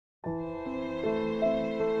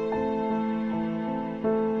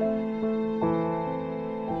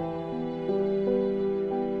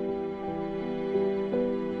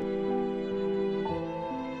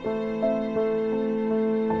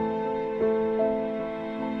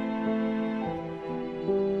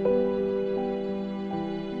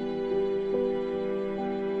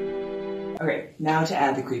Now to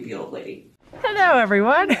add the creepy old lady. Hello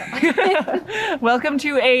everyone! Welcome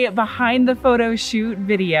to a behind the photo shoot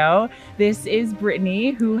video. This is Brittany,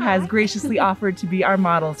 who has graciously offered to be our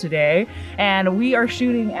model today. And we are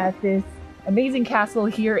shooting at this amazing castle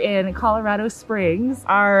here in Colorado Springs.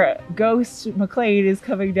 Our ghost McLean is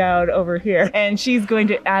coming down over here and she's going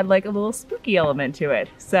to add like a little spooky element to it.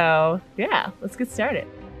 So yeah, let's get started.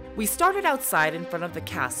 We started outside in front of the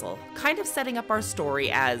castle, kind of setting up our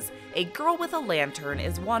story as a girl with a lantern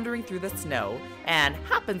is wandering through the snow and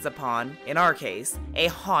happens upon, in our case, a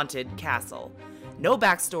haunted castle. No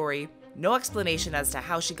backstory, no explanation as to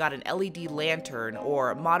how she got an LED lantern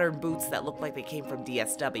or modern boots that look like they came from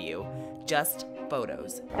DSW, just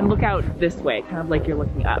photos. And look out this way, kind of like you're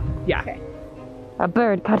looking up. Yeah. Okay. A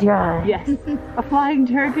bird caught your eye. Yes, a flying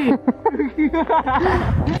turkey.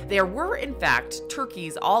 There were, in fact,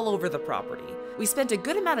 turkeys all over the property. We spent a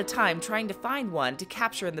good amount of time trying to find one to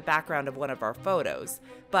capture in the background of one of our photos.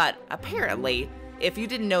 But apparently, if you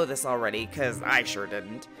didn't know this already, because I sure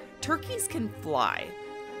didn't, turkeys can fly.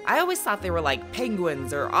 I always thought they were like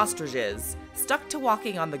penguins or ostriches, stuck to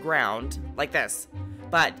walking on the ground, like this.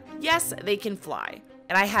 But yes, they can fly.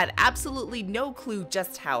 And I had absolutely no clue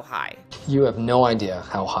just how high. You have no idea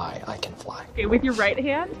how high I can fly. Okay, with your right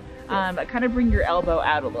hand, kind of bring your elbow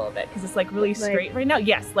out a little bit because it's like really straight right now.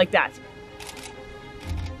 Yes, like that.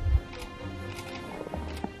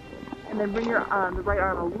 And then bring your the right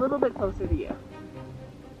arm a little bit closer to you.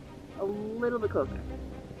 A little bit closer.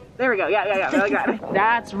 There we go. Yeah. Really got it.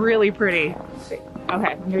 That's really pretty. Okay,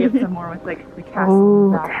 I'm gonna get some more with like the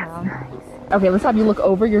castle background. That's nice. Okay, let's have you look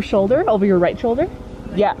over your shoulder, over your right shoulder.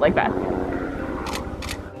 Yeah, like that.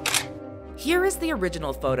 Here is the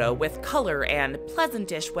original photo with color and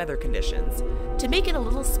pleasantish weather conditions. To make it a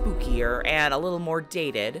little spookier and a little more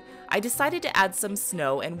dated, I decided to add some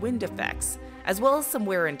snow and wind effects, as well as some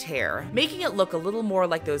wear and tear, making it look a little more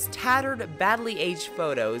like those tattered, badly aged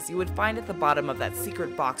photos you would find at the bottom of that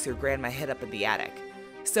secret box your grandma hid up in the attic.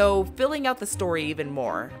 So, filling out the story even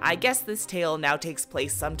more, I guess this tale now takes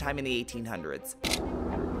place sometime in the 1800s.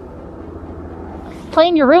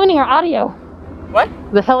 Plane, you're ruining our audio. What?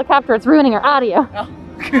 The helicopter, it's ruining our audio. Oh.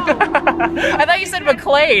 I thought you said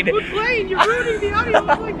McLean. McLean, you're ruining the audio. I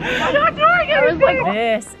was like, I'm not doing it. I was like,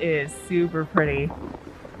 this is super pretty.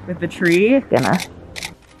 With the tree. Gonna.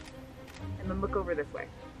 And then look over this way.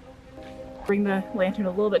 Bring the lantern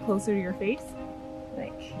a little bit closer to your face.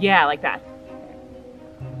 Yeah, like that.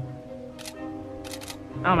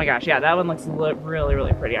 Oh my gosh, yeah, that one looks really,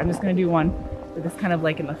 really pretty. I'm just gonna do one with this kind of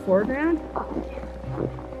like in the foreground.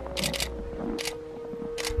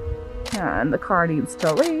 And the car needs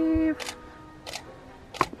to leave.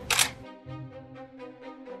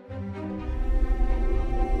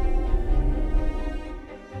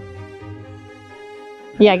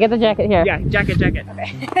 Yeah, get the jacket here. Yeah, jacket.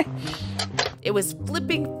 Okay. It was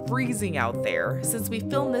flipping freezing out there since we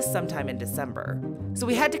filmed this sometime in December. So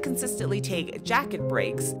we had to consistently take jacket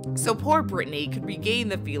breaks so poor Brittany could regain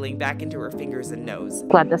the feeling back into her fingers and nose.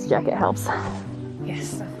 Glad this jacket helps.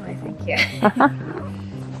 Yes, definitely, thank you.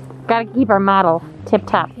 Gotta keep our model tip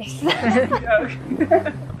top. So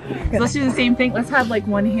let's do the same thing. Let's have like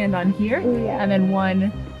one hand on here and then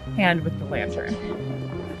one hand with the lantern.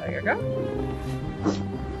 There you go.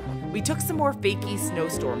 We took some more fakey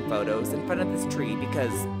snowstorm photos in front of this tree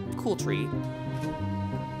because cool tree.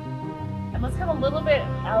 And let's come a little bit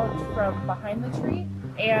out from behind the tree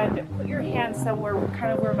and put your hand somewhere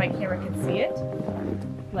kind of where my camera can see it.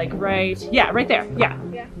 Like right there. Yeah.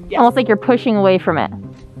 Almost like you're pushing away from it.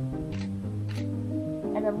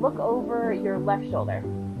 And then look over your left shoulder.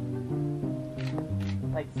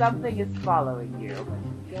 Like something is following you, but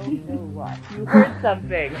you don't know what. You heard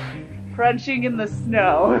something crunching in the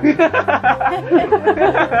snow.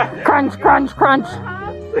 Crunch, crunch, crunch.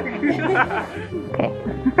 Okay.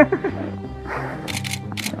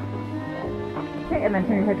 Okay, and then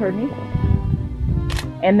turn your head toward me.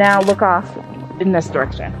 And now look off in this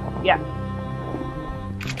direction. Yeah.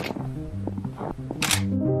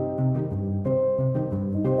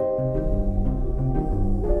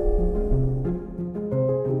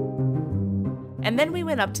 And then we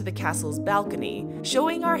went up to the castle's balcony,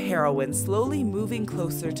 showing our heroine slowly moving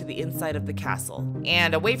closer to the inside of the castle,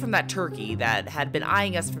 and away from that turkey that had been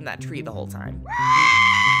eyeing us from that tree the whole time.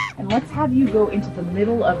 And let's have you go into the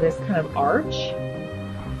middle of this kind of arch.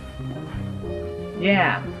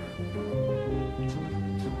 Yeah.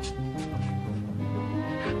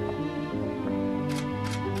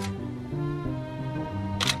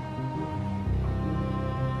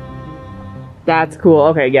 That's cool.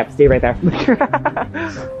 Okay, yep, stay right there.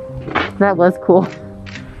 That was cool.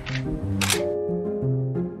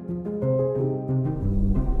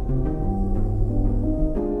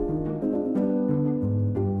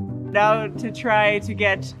 out to try to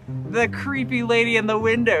get the creepy lady in the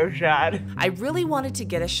window shot. I really wanted to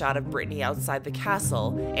get a shot of Brittany outside the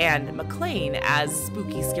castle, and McLean as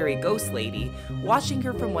spooky, scary ghost lady, watching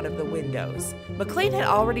her from one of the windows. McLean had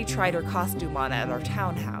already tried her costume on at our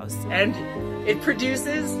townhouse. And it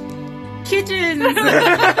produces kittens!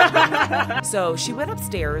 So she went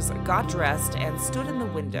upstairs, got dressed, and stood in the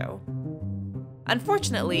window.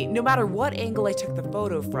 Unfortunately, no matter what angle I took the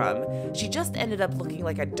photo from, she just ended up looking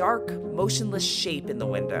like a dark, motionless shape in the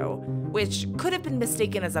window, which could have been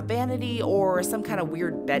mistaken as a vanity or some kind of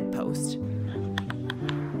weird bedpost.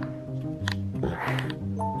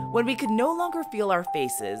 When we could no longer feel our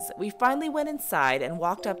faces, we finally went inside and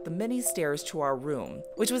walked up the many stairs to our room,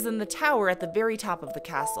 which was in the tower at the very top of the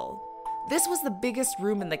castle. This was the biggest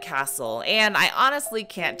room in the castle, and I honestly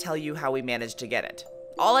can't tell you how we managed to get it.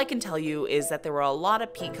 All I can tell you is that there were a lot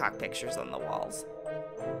of peacock pictures on the walls.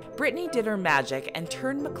 Brittany did her magic and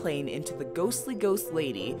turned McLean into the ghostly ghost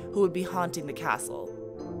lady who would be haunting the castle.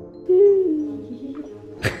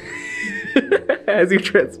 As you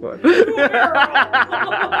transform.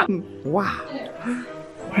 Wow.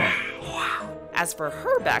 As for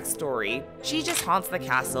her backstory, she just haunts the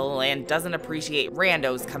castle and doesn't appreciate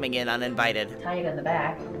randos coming in uninvited. Tie it in the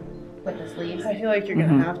back with the sleeves. I feel like you're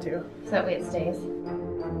gonna have to. So that way it stays.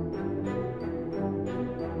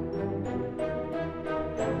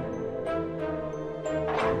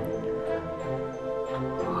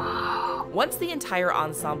 Once the entire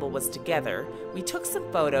ensemble was together, we took some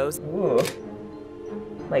photos. Ooh.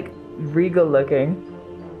 Like regal looking.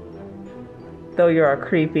 Though you're a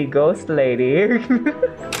creepy ghost lady.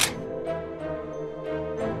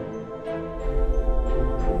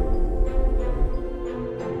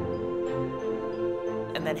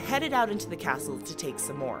 And then headed out into the castle to take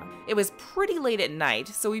some more. It was pretty late at night,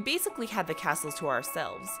 so we basically had the castle to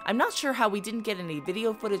ourselves. I'm not sure how we didn't get any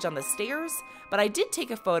video footage on the stairs, but I did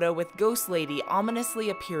take a photo with Ghost Lady ominously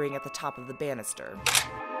appearing at the top of the banister.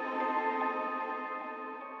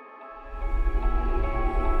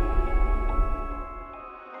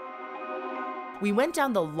 We went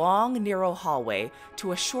down the long, narrow hallway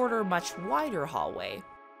to a shorter, much wider hallway.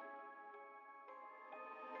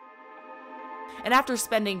 And after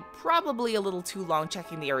spending probably a little too long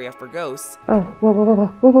checking the area for ghosts... Oh,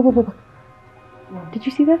 whoa. Did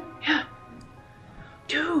you see that? Yeah.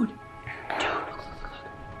 Dude.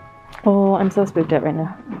 Oh, I'm so spooked out right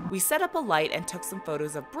now. we set up a light and took some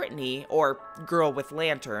photos of Brittany, or Girl with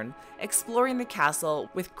Lantern, exploring the castle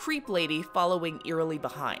with Creep Lady following eerily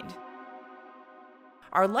behind.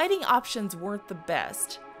 Our lighting options weren't the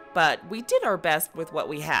best, but we did our best with what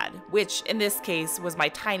we had, which in this case was my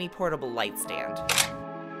tiny portable light stand.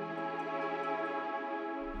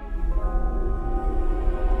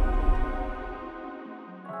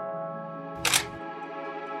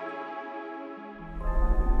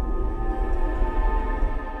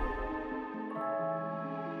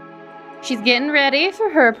 She's getting ready for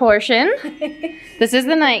her portion. This is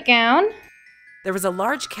the nightgown. There was a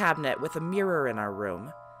large cabinet with a mirror in our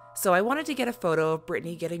room, so I wanted to get a photo of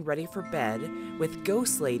Brittany getting ready for bed with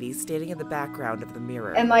Ghost Lady standing in the background of the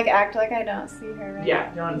mirror. And like act like I don't see her, right?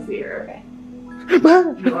 Yeah, you want to see her. Okay.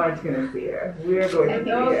 You aren't going to see her. We're going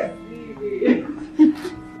to see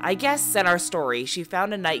her. I guess in our story, she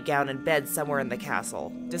found a nightgown in bed somewhere in the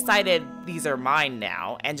castle, decided these are mine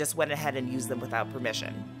now, and just went ahead and used them without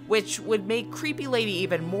permission, which would make Creepy Lady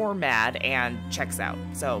even more mad and checks out.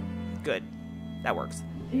 So, good. That works.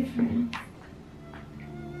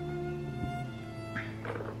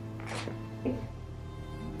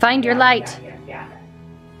 Find your light. Yeah.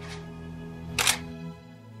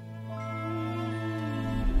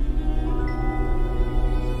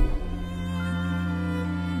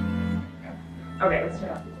 Okay, let's turn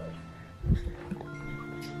off these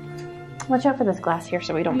lights. Watch out for this glass here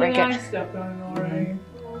so we don't break I it. stepped on it already.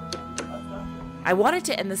 I wanted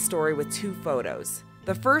to end the story with 2 photos.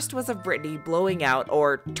 The first was of Brittany blowing out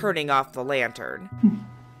or turning off the lantern.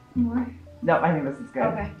 No, I think this is good.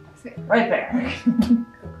 Okay. Right there.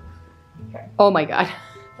 Oh my god.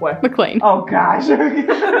 What? McLean. Oh gosh.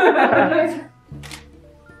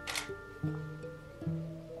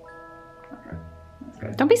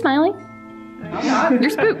 Don't be smiling.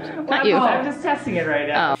 You're spooked. Not you. I'm just testing it right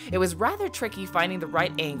now. It was rather tricky finding the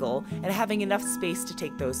right angle and having enough space to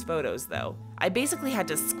take those photos, though. I basically had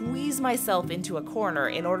to squeeze myself into a corner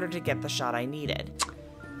in order to get the shot I needed.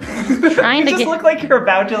 Trying You to just get. look like you're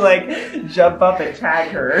about to like jump up and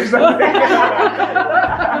tag her or something.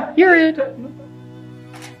 You're it.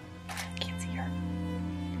 Can't see her.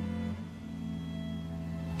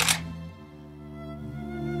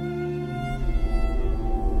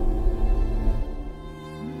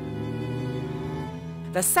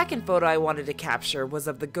 The second photo I wanted to capture was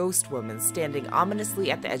of the ghost woman standing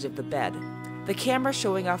ominously at the edge of the bed. The camera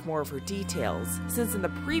showing off more of her details, since in the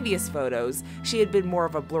previous photos, she had been more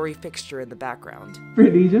of a blurry fixture in the background.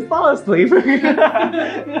 Brittany, just fall asleep.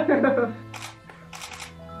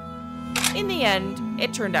 In the end,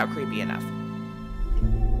 it turned out creepy enough.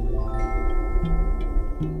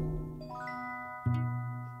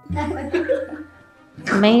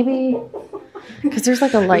 Maybe. Because there's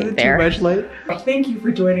like a light there. Too much light. Thank you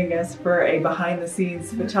for joining us for a behind the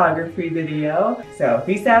scenes photography video. So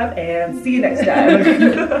peace out and see you next time.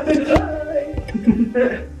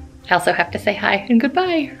 I also have to say hi and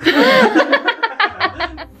goodbye.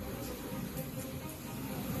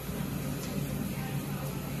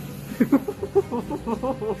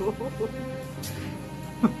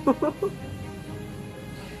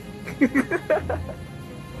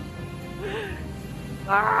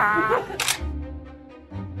 Ah.